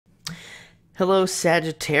Hello,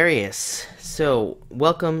 Sagittarius. So,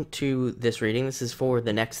 welcome to this reading. This is for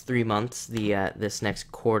the next 3 months, this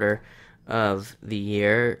next quarter of the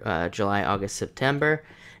year, July, August, September.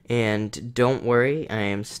 And don't worry, I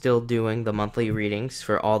am still doing the monthly readings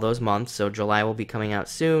for all those months. So July will be coming out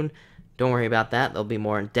soon. Don't worry about that. They'll be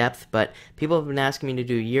more in depth. But people have been asking me to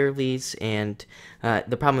do yearlies, and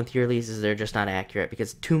the problem with yearlies is they're just not accurate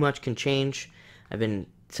because too much can change. I've been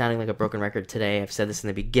sounding like a broken record today. I've said this in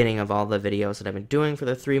the beginning of all the videos that I've been doing for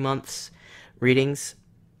the 3 months readings.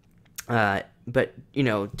 But, you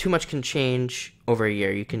know, too much can change over a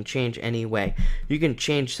year. You can change any way. You can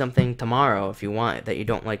change something tomorrow if you want that you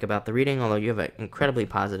don't like about the reading, although you have an incredibly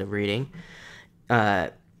positive reading.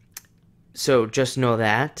 So just know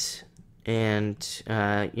that. And,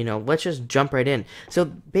 you know, let's just jump right in. So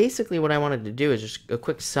basically what I wanted to do is just a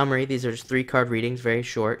quick summary. These are just 3-card readings, very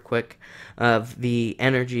short, quick, of the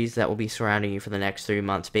energies that will be surrounding you for the next 3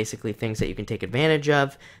 months. Basically things that you can take advantage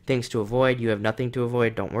of, things to avoid. You have nothing to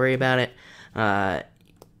avoid. Don't worry about it.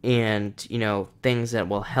 And, you know, things that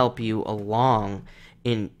will help you along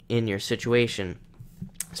in your situation.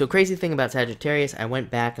 So crazy thing about Sagittarius, I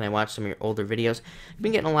went back and I watched some of your older videos. You've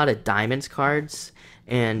been getting a lot of diamonds cards,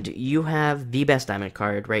 and you have the best diamond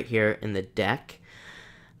card right here in the deck.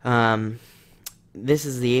 This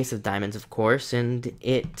is the Ace of Diamonds, of course, and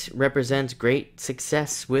it represents great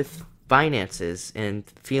success with finances and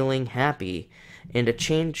feeling happy and a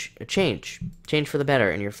change for the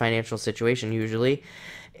better in your financial situation usually.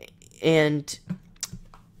 And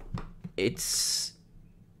it's,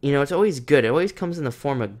 you know, it's always good. It always comes in the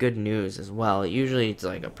form of good news as well. Usually it's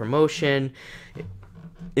like a promotion.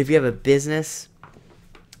 If you have a business,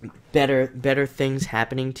 better things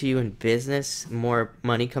happening to you in business, more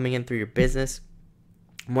money coming in through your business,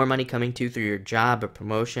 more money coming to you through your job or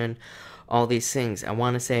promotion, all these things. I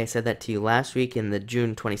want to say I said that to you last week in the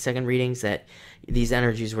June 22nd readings, that these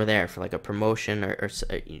energies were there for like a promotion or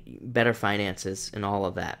better finances and all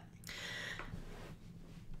of that.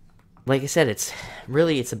 Like I said, it's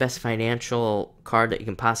the best financial card that you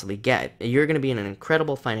can possibly get. You're going to be in an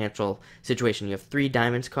incredible financial situation. You have 3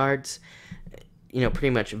 diamonds cards, you know, pretty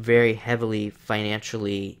much very heavily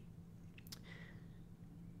financially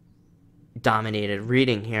dominated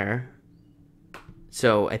reading here.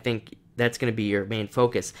 So I think that's going to be your main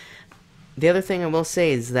focus. The other thing I will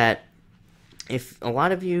say is that if a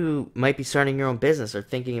lot of you might be starting your own business or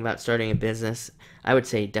thinking about starting a business, I would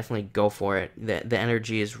say definitely go for it. The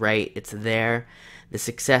energy is right. It's there. The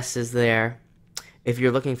success is there. If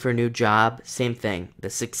you're looking for a new job, same thing. The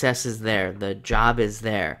success is there. The job is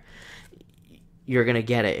there. You're going to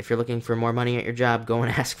get it. If you're looking for more money at your job, go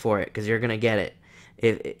and ask for it because you're going to get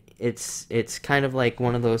it. It's kind of like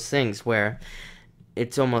one of those things where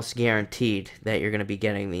it's almost guaranteed that you're going to be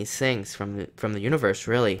getting these things from the universe,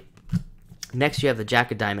 really. Next, you have the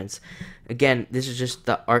Jack of Diamonds. Again, this is just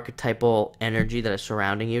the archetypal energy that is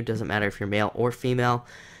surrounding you. Doesn't matter if you're male or female.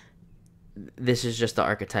 This is just the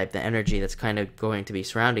archetype, the energy that's kind of going to be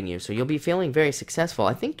surrounding you. So you'll be feeling very successful.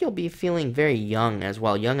 I think you'll be feeling very young as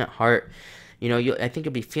well, young at heart. You know, I think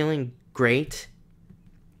you'll be feeling great.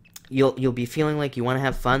 You'll be feeling like you want to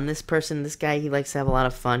have fun. This guy, he likes to have a lot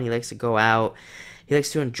of fun. He likes to go out. He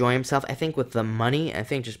likes to enjoy himself. I think with the money, I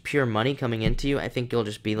think just pure money coming into you, I think you'll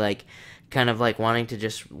just be like, kind of like wanting to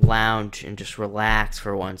just lounge and just relax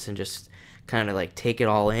for once and just kind of like take it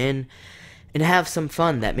all in and have some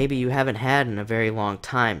fun that maybe you haven't had in a very long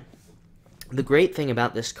time. The great thing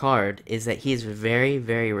about this card is that he is very,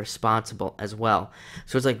 very responsible as well.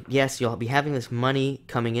 So it's like, yes, you'll be having this money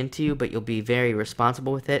coming into you, but you'll be very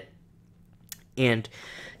responsible with it. And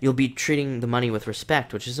you'll be treating the money with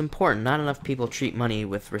respect, which is important. Not enough people treat money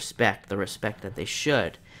with respect, the respect that they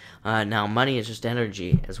should. Now, money is just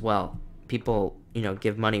energy as well. People, you know,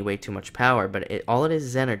 give money way too much power, but all it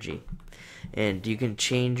is energy. And you can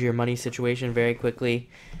change your money situation very quickly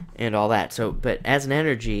and all that. So, but as an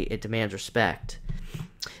energy, it demands respect.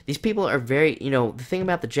 These people are very, you know, the thing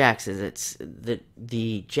about the Jacks is it's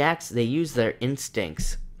the Jacks, they use their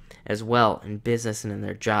instincts as well in business and in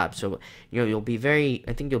their job. So, you know,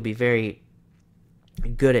 I think you'll be very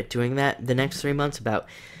good at doing that the next 3 months, about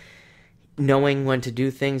knowing when to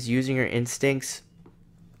do things, using your instincts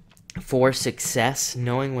for success,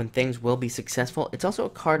 knowing when things will be successful. It's also a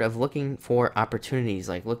card of looking for opportunities,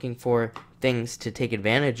 like looking for things to take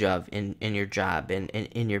advantage of in your job and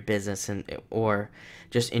in your business or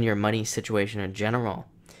just in your money situation in general.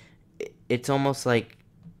 It's almost like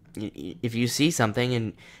if you see something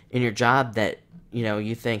in your job that, you know,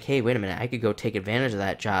 you think, hey, wait a minute, I could go take advantage of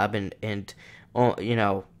that job and you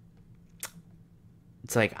know,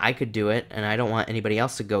 it's like I could do it and I don't want anybody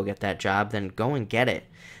else to go get that job, then go and get it.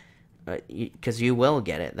 because you will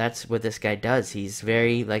get it. That's what this guy does. He's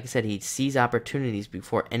very, like I said, he sees opportunities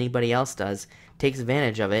before anybody else does, takes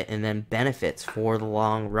advantage of it, and then benefits for the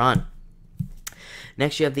long run.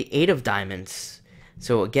 Next, you have the Eight of Diamonds.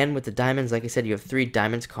 So again, with the diamonds, like I said, you have 3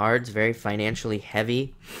 diamonds cards, very financially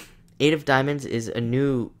heavy. Eight of Diamonds is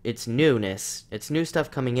it's newness. It's new stuff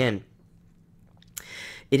coming in.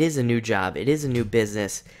 It is a new job. It is a new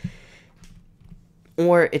business.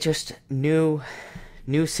 Or it's just new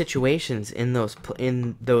situations in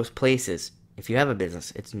those places. If you have a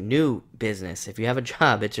business, it's new business. If you have a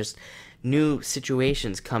job, it's just new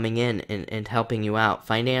situations coming in and helping you out.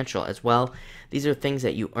 Financial as well. These are things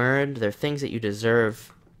that you earned. They're things that you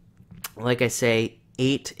deserve. Like I say,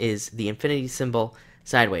 8 is the infinity symbol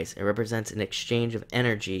sideways. It represents an exchange of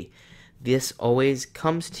energy. This always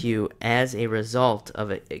comes to you as a result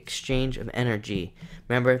of an exchange of energy.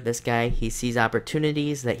 Remember, this guy, he sees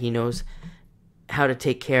opportunities that he knows how to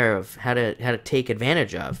take care of, how to take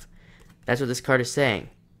advantage of. That's what this card is saying.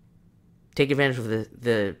 Take advantage of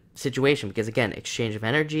the situation, because again, exchange of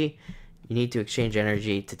energy. You need to exchange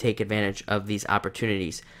energy to take advantage of these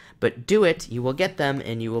opportunities. But do it, you will get them,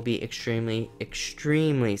 and you will be extremely,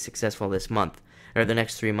 extremely successful this month. Or the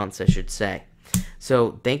next 3 months, I should say.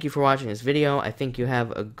 So, thank you for watching this video. I think you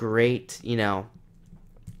have a great,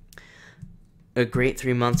 a great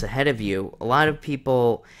 3 months ahead of you. A lot of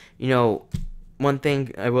people, one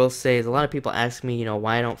thing I will say is a lot of people ask me,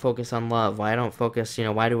 why I don't focus on love, why I don't focus,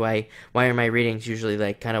 why are my readings usually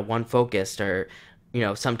like kind of one focused, or,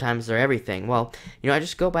 sometimes they're everything. Well, I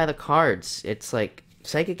just go by the cards. It's like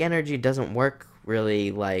psychic energy doesn't work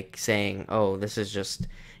really like saying, oh, this is just,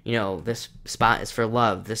 this spot is for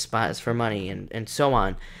love, this spot is for money, and so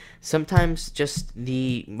on. Sometimes just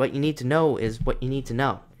what you need to know is what you need to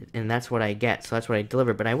know, and that's what I get, so that's what I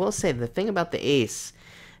deliver. But I will say, the thing about the Ace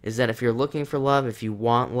is that if you're looking for love, if you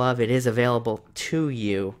want love, it is available to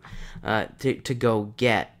you to go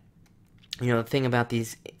get. The thing about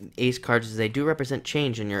these Ace cards is they do represent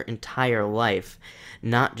change in your entire life,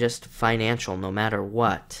 not just financial, no matter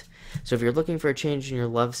what. So if you're looking for a change in your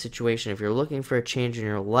love situation, if you're looking for a change in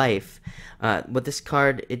your life, with this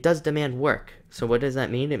card, it does demand work. So what does that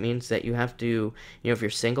mean? It means that you have to, if you're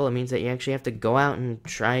single, it means that you actually have to go out and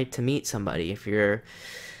try to meet somebody. If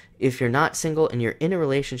you're not single and you're in a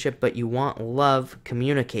relationship but you want love,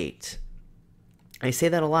 communicate. I say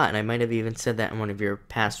that a lot, and I might have even said that in one of your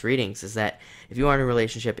past readings, is that if you are in a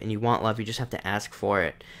relationship and you want love, you just have to ask for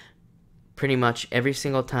it. Pretty much every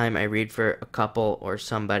single time I read for a couple or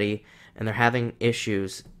somebody and they're having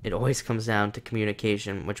issues, it always comes down to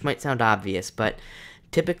communication, which might sound obvious, but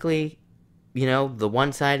typically, the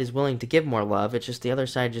one side is willing to give more love, it's just the other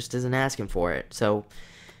side just isn't asking for it. So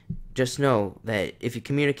just know that if you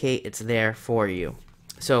communicate, it's there for you.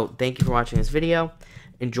 So thank you for watching this video.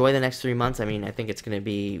 Enjoy the next 3 months. I mean, I think it's going to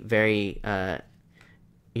be very,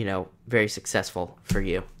 very successful for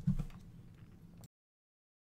you.